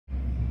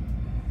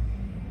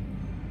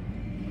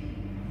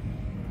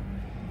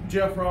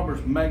Jeff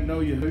Roberts,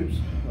 Magnolia Hoops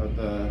at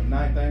the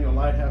 9th Annual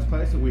Lighthouse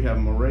Classic. We have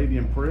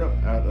Moravian Prep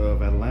out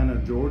of Atlanta,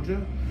 Georgia.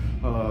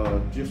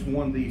 Just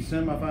won the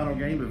semifinal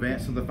game,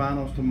 advanced to the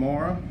finals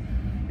tomorrow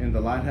in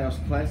the Lighthouse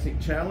Classic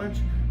Challenge.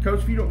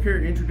 Coach, if you don't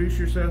care, introduce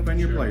yourself and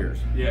your players.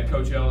 Yeah,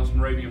 Coach Ellis,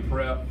 Moravian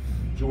Prep.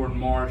 Jordan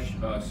Marsh,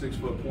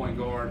 6-foot point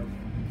guard.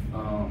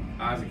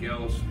 Isaac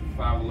Ellis,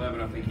 5'11",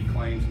 I think he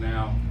claims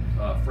now.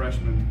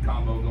 Freshman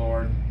combo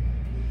guard.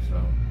 So.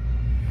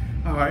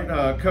 All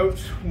right,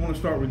 Coach, I want to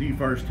start with you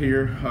first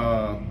here.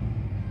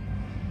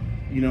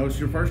 You know, it's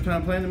your first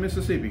time playing in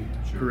Mississippi,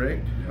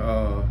 correct?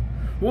 Yeah.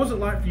 What was it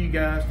like for you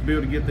guys to be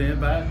able to get the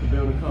invite, to be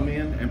able to come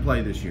in and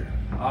play this year?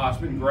 It's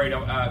been great.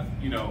 I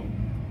you know,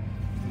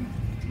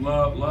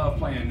 love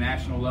playing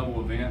national level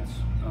events,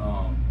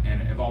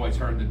 and I've always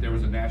heard that there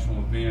was a national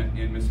event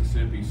in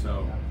Mississippi,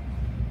 so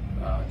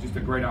just a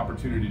great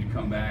opportunity to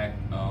come back.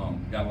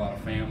 Got a lot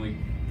of family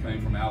coming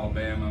from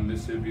Alabama,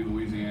 Mississippi,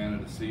 Louisiana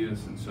to see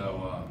us, and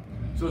so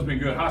it's been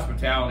good.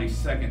 Hospitality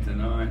second to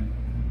none.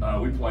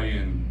 We play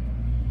in,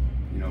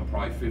 you know,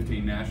 probably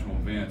 15 national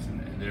events,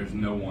 and there's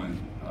no one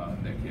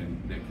that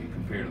can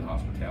compare to the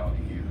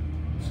hospitality here.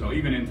 So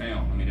even in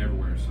town, I mean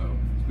everywhere. So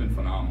it's been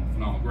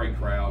phenomenal. Great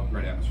crowd,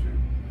 great atmosphere.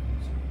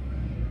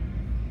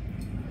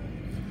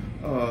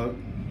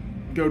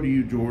 Go to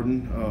you,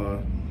 Jordan.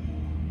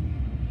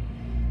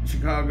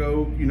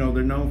 Chicago, you know,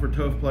 they're known for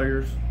tough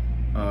players.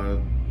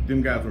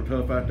 Them guys were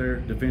tough out there,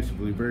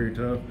 defensively very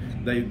tough.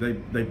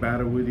 They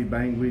battle with you,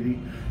 bang with you.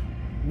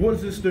 What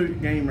is this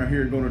game right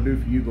here going to do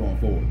for you going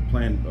forward,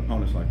 playing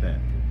opponents like that?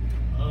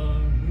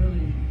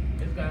 Really,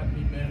 it's got to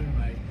be better.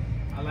 Like,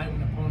 I like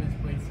when opponents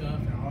play tough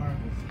and hard,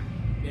 because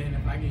then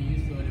if I get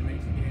used to it, it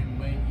makes the game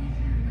way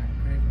easier, and I can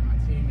create for my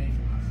teammates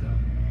and myself.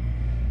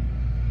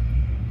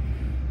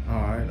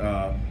 All right,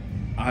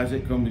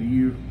 Isaac, coming to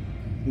you.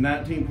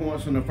 19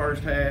 points in the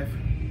first half.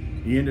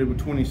 You ended with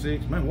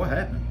 26. Man, what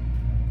happened?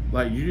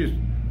 Like, you just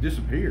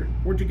disappeared.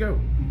 Where'd you go?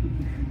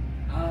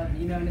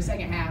 You know, in the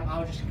second half, I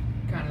was just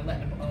kind of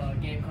letting the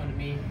game come to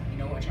me. You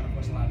know, trying to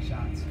force a lot of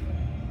shots.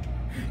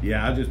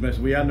 Yeah, I just messed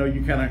with you. I know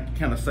you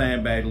kind of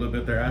sandbagged a little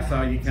bit there. I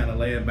saw you kind of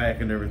laying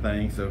back and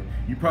everything. So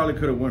you probably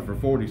could have went for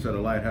 40, set a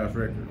Lighthouse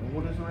record.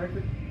 What is the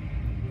record?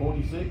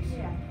 46?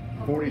 Yeah.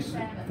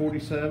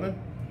 47?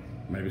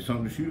 Maybe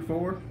something to shoot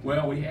for?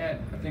 Well, I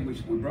think we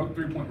broke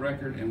the 3-point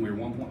record, and we were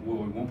 1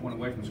 point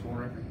away from the score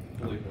record. I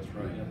believe that's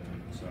right. Yeah.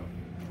 So.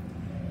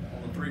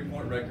 On the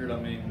 3-point record, I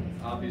mean,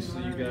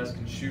 obviously you guys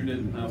can shoot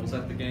it. Was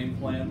that the game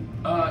plan?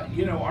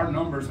 You know, our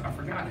numbers, I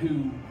forgot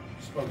who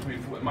spoke to me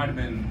before. It might have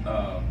been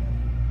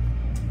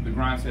the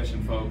grind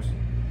session folks.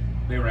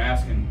 They were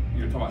asking,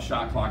 you know, talking about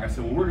shot clock. I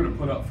said, well, we're going to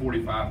put up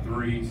 45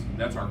 threes.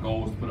 That's our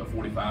goal, is to put up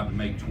 45 and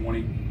make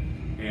 20.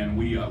 And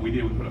we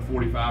did. We put up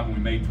 45 and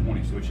we made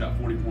 20, so we shot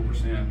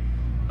 44%.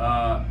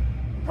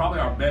 Probably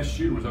our best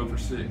shooter was 0 for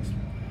 6.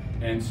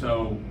 And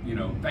so, you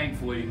know,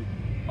 thankfully,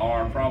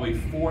 our probably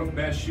 4th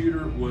best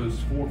shooter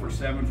was 4 for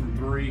 7 from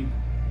 3.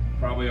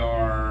 Probably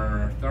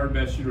our 3rd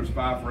best shooter was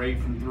 5 for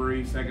 8 from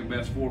 3. 2nd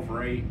best 4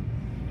 for 8.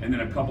 And then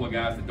a couple of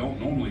guys that don't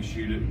normally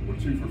shoot it were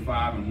 2 for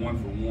 5 and 1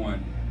 for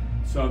 1.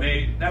 So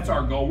that's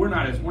our goal. We're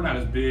not as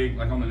big,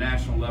 like on the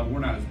national level. We're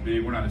not as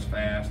big. We're not as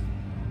fast.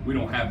 We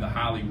don't have the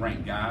highly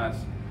ranked guys.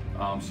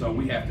 So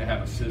we have to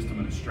have a system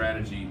and a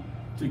strategy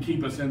to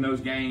keep us in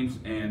those games,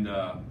 and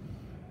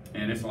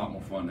it's a lot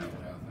more fun that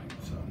way, I think.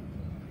 So.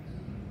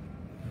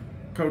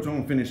 Coach, I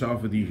want to finish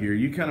off with you here.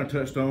 You kind of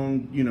touched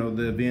on, you know,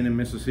 the event in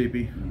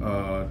Mississippi.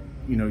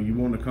 You know, you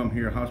want to come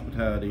here,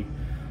 hospitality.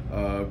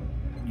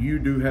 You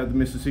do have the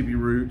Mississippi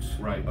roots.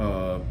 Right.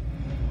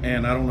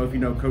 And I don't know if you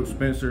know, Coach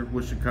Spencer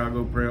with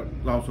Chicago Prep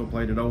also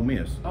played at Ole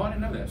Miss. Oh, I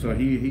didn't know that. So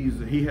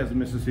he has the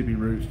Mississippi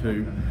roots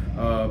too.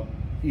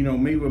 You know,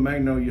 me with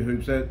Magnolia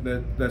Hoops,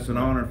 that's an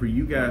honor for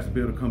you guys to be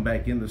able to come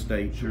back in the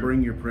state, to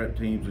bring your prep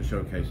teams and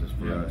showcases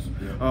for us.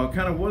 Yeah.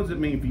 Kind of, what does it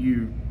mean for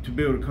you to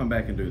be able to come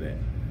back and do that?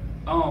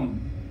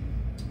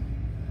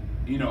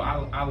 You know,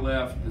 I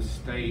left the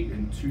state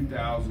in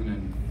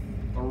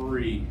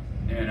 2003,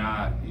 and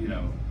I, you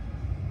know,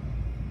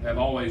 have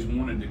always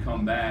wanted to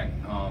come back.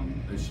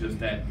 It's just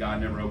that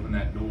God never opened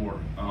that door,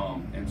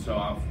 and so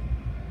I've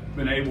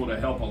been able to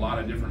help a lot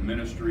of different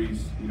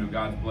ministries. You know,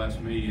 God's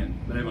blessed me and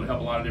been able to help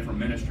a lot of different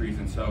ministries.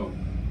 And so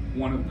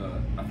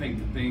I think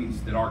the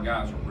things that our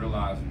guys are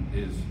realizing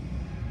is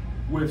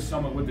with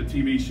the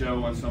TV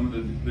show and some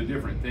of the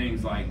different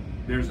things, like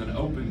there's an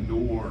open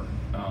door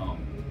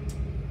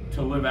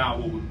to live out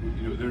what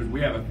you know. We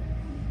have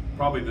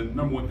probably the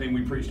number one thing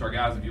we preach to our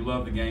guys: if you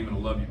love the game,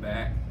 it'll love you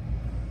back.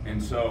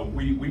 And so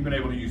we've been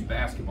able to use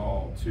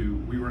basketball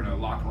we were in a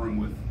locker room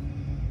with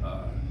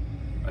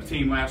a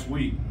team last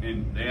week,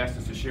 and they asked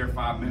us to share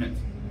 5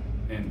 minutes,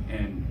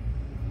 and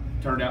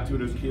turned out 2 of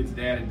those kids'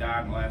 dad had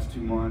died in the last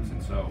 2 months.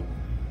 And so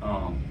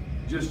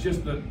just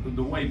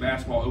the way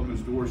basketball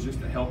opens doors just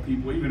to help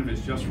people, even if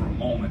it's just for a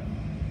moment.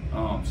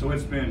 So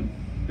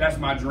that's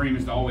my dream,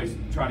 is to always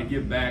try to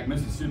give back.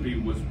 Mississippi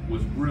was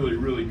really,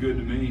 really good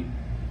to me,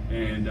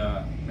 and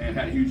man,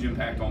 had a huge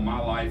impact on my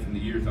life in the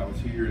years I was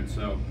here. And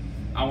so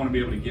I want to be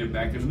able to give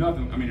back. There's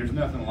nothing. I mean, there's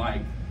nothing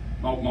like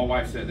my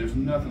wife said. There's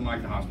nothing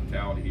like the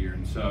hospitality here,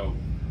 and so.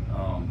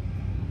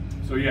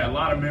 So yeah, a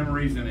lot of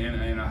memories,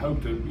 and I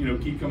hope to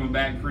keep coming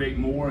back and create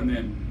more, and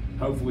then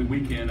hopefully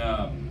we can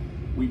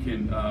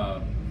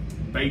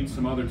bait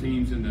some other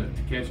teams into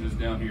catching us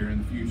down here in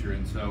the future,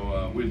 and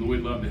so we'd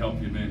love to help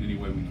the event any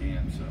way we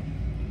can. So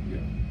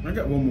yeah. I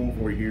got one more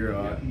for you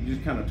here. You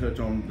just kind of touch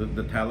on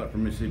the talent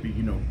from Mississippi.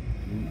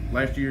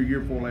 Last year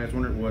before last,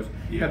 whenever it was,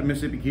 had a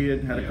Mississippi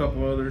kid, had a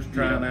couple others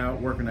trying out,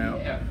 working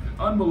out. Yeah,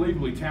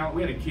 unbelievably talented.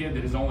 We had a kid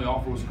that his only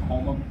offer was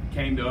Oklahoma.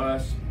 Came to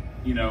us.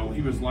 He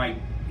was like,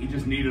 he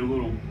just needed a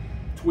little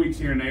tweaks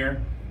here and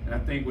there. And I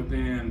think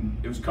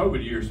it was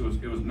COVID year, so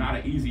it was not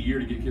an easy year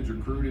to get kids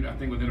recruited. I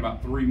think within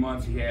about 3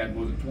 months he had,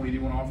 20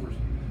 D1 offers?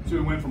 So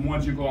we went from one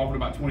JUCO offer to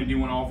about 20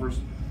 D1 offers,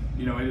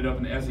 ended up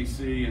in the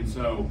SEC. And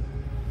so,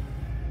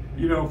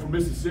 for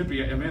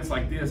Mississippi, events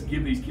like this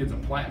give these kids a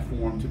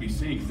platform to be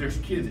seen, because there's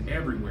kids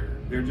everywhere.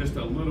 They're just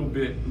a little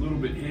bit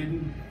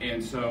hidden.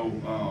 And so,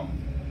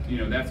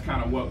 that's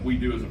kind of what we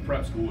do as a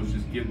prep school, is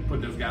just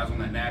put those guys on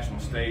that national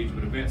stage.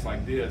 But events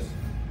like this,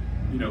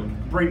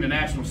 bring the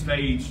national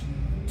stage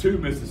to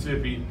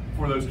Mississippi,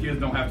 for those kids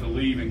don't have to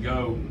leave and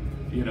go,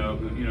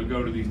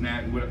 go to these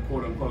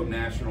quote unquote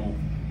national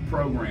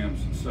programs.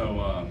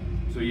 So,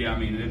 yeah, I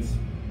mean, it's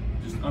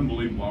just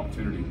unbelievable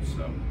opportunity.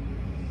 So,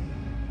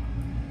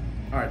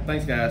 all right,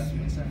 thanks guys.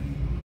 Yes, sir.